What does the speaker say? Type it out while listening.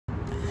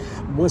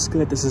What's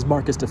good? This is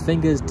Marcus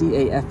Defingaz,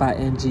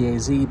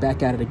 D-A-F-I-N-G-A-Z,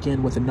 back at it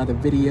again with another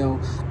video,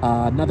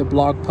 another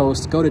blog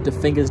post. Go to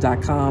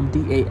defingaz.com,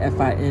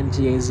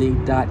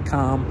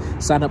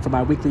 D-A-F-I-N-G-A-Z.com. Sign up for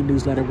my weekly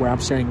newsletter where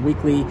I'm sharing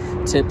weekly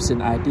tips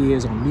and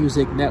ideas on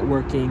music,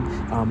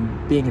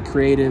 networking, being a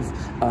creative,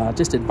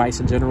 just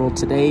advice in general.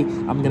 Today,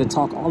 I'm going to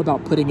talk all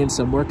about putting in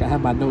some work. I have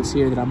my notes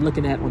here that I'm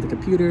looking at on the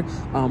computer.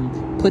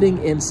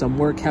 Putting in some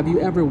work. Have you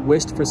ever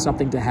wished for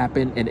something to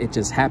happen and it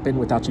just happened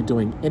without you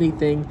doing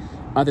anything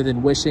other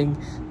than wishing?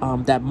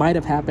 That might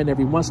have happened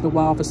every once in a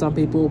while for some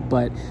people,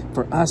 but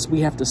for us,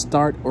 we have to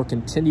start or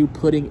continue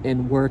putting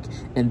in work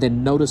and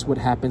then notice what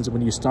happens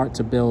when you start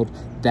to build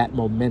that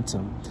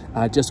momentum.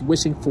 Just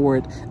wishing for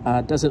it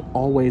doesn't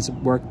always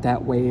work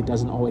that way. It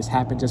doesn't always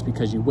happen just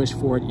because you wish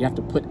for it. You have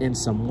to put in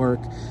some work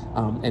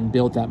and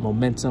build that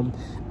momentum.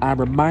 I'm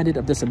reminded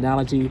of this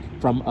analogy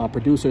from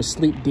producer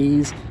Sleep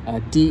Deez,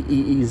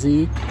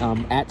 D-E-E-Z,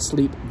 at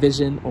Sleep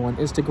Vision on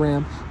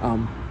Instagram.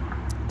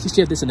 He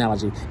shared this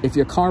analogy. If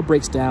your car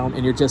breaks down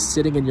and you're just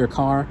sitting in your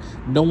car,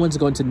 no one's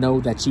going to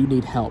know that you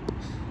need help.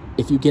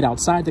 If you get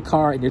outside the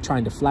car and you're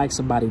trying to flag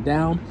somebody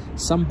down,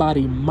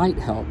 somebody might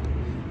help.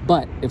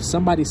 But if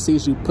somebody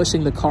sees you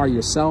pushing the car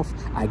yourself,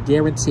 I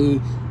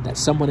guarantee that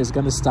someone is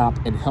going to stop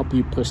and help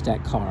you push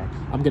that car.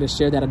 I'm going to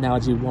share that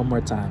analogy one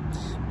more time.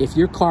 If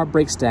your car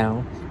breaks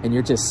down and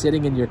you're just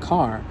sitting in your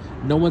car,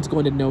 no one's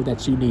going to know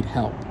that you need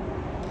help.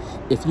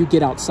 If you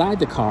get outside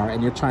the car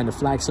and you're trying to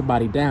flag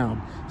somebody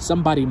down,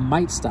 somebody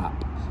might stop.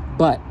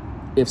 But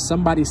if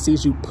somebody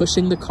sees you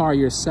pushing the car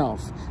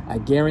yourself, I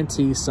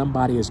guarantee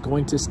somebody is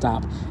going to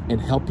stop and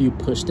help you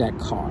push that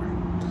car.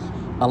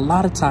 A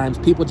lot of times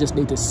people just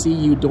need to see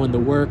you doing the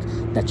work,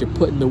 that you're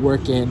putting the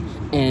work in,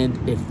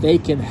 and if they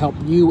can help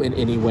you in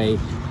any way,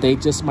 they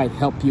just might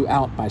help you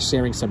out by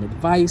sharing some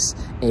advice,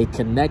 a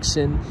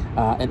connection,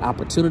 an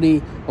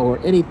opportunity, or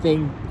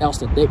anything else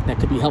that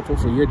could be helpful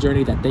for your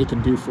journey that they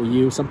can do for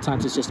you.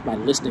 Sometimes it's just by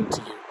listening to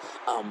you,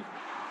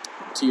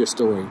 to your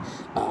story.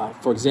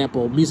 For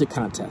example, music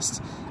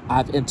contests.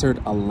 I've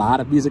entered a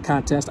lot of music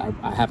contests. I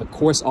have a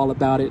course all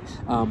about it.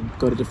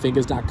 Go to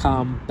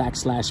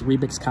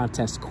defingaz.com/remix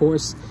contest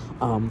course.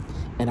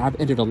 And I've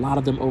entered a lot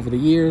of them over the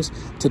years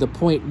to the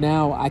point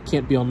now I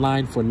can't be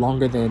online for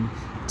longer than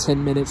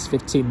 10 minutes,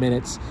 15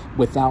 minutes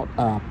without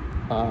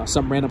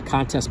some random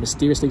contest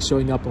mysteriously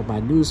showing up on my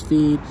news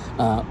feed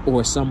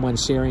or someone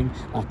sharing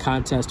a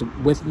contest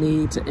with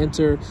me to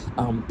enter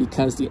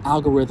because the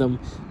algorithm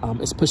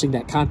is pushing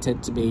that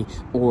content to me,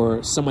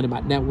 or someone in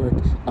my network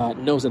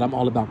knows that I'm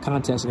all about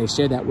contests and they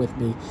share that with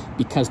me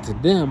because to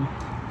them,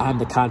 I'm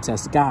the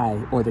contest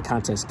guy or the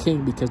contest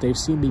king because they've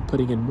seen me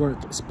putting in work,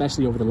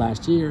 especially over the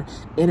last year,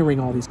 entering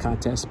all these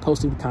contests,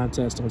 posting the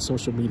contest on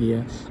social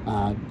media,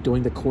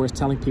 doing the course,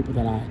 telling people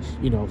that I,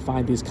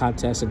 find these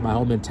contests and my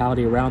whole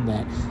mentality around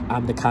that.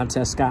 I'm the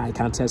contest guy,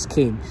 contest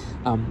king.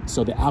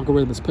 So the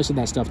algorithm is pushing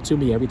that stuff to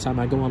me every time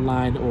I go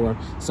online or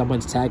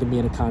someone's tagging me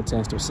in a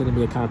contest or sending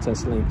me a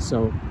contest link.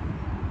 So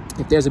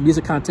if there's a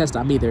music contest,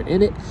 I'm either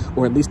in it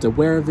or at least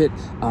aware of it.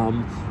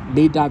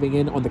 Me diving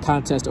in on the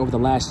contest over the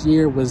last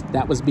year was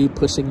me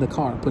pushing my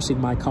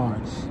car.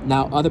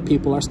 Now other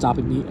people are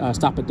stopping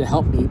to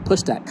help me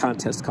push that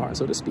contest car,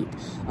 so to speak.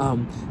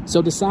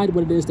 So decide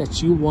what it is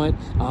that you want,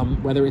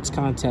 whether it's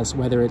contests,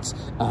 whether it's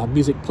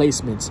music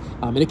placements,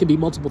 and it can be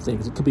multiple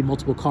things. It could be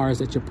multiple cars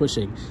that you're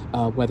pushing,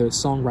 whether it's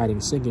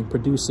songwriting, singing,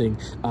 producing,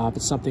 if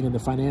it's something in the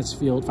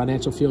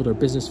financial field or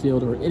business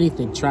field or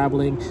anything,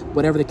 traveling,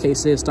 whatever the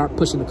case is, start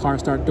pushing the car,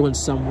 start doing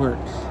some work.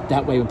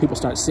 That way, when people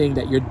start seeing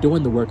that you're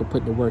doing the work and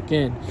putting the work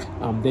in,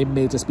 they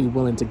may just be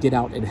willing to get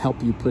out and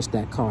help you push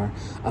that car.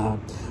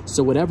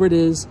 So whatever it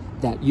is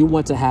that you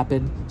want to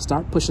happen,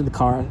 start pushing the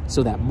car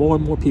so that more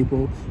and more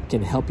people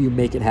can help you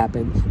make it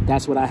happen.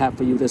 That's what I have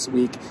for you this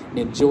week.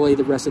 Enjoy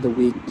the rest of the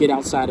week. Get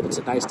outside if it's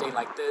a nice day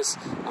like this.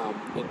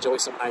 Enjoy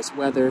some nice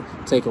weather.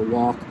 Take a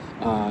walk.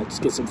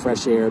 Just get some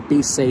fresh air.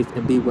 Be safe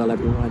and be well,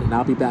 everyone. And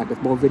I'll be back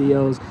with more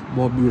videos,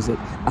 more music.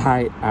 All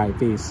right,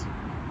 peace.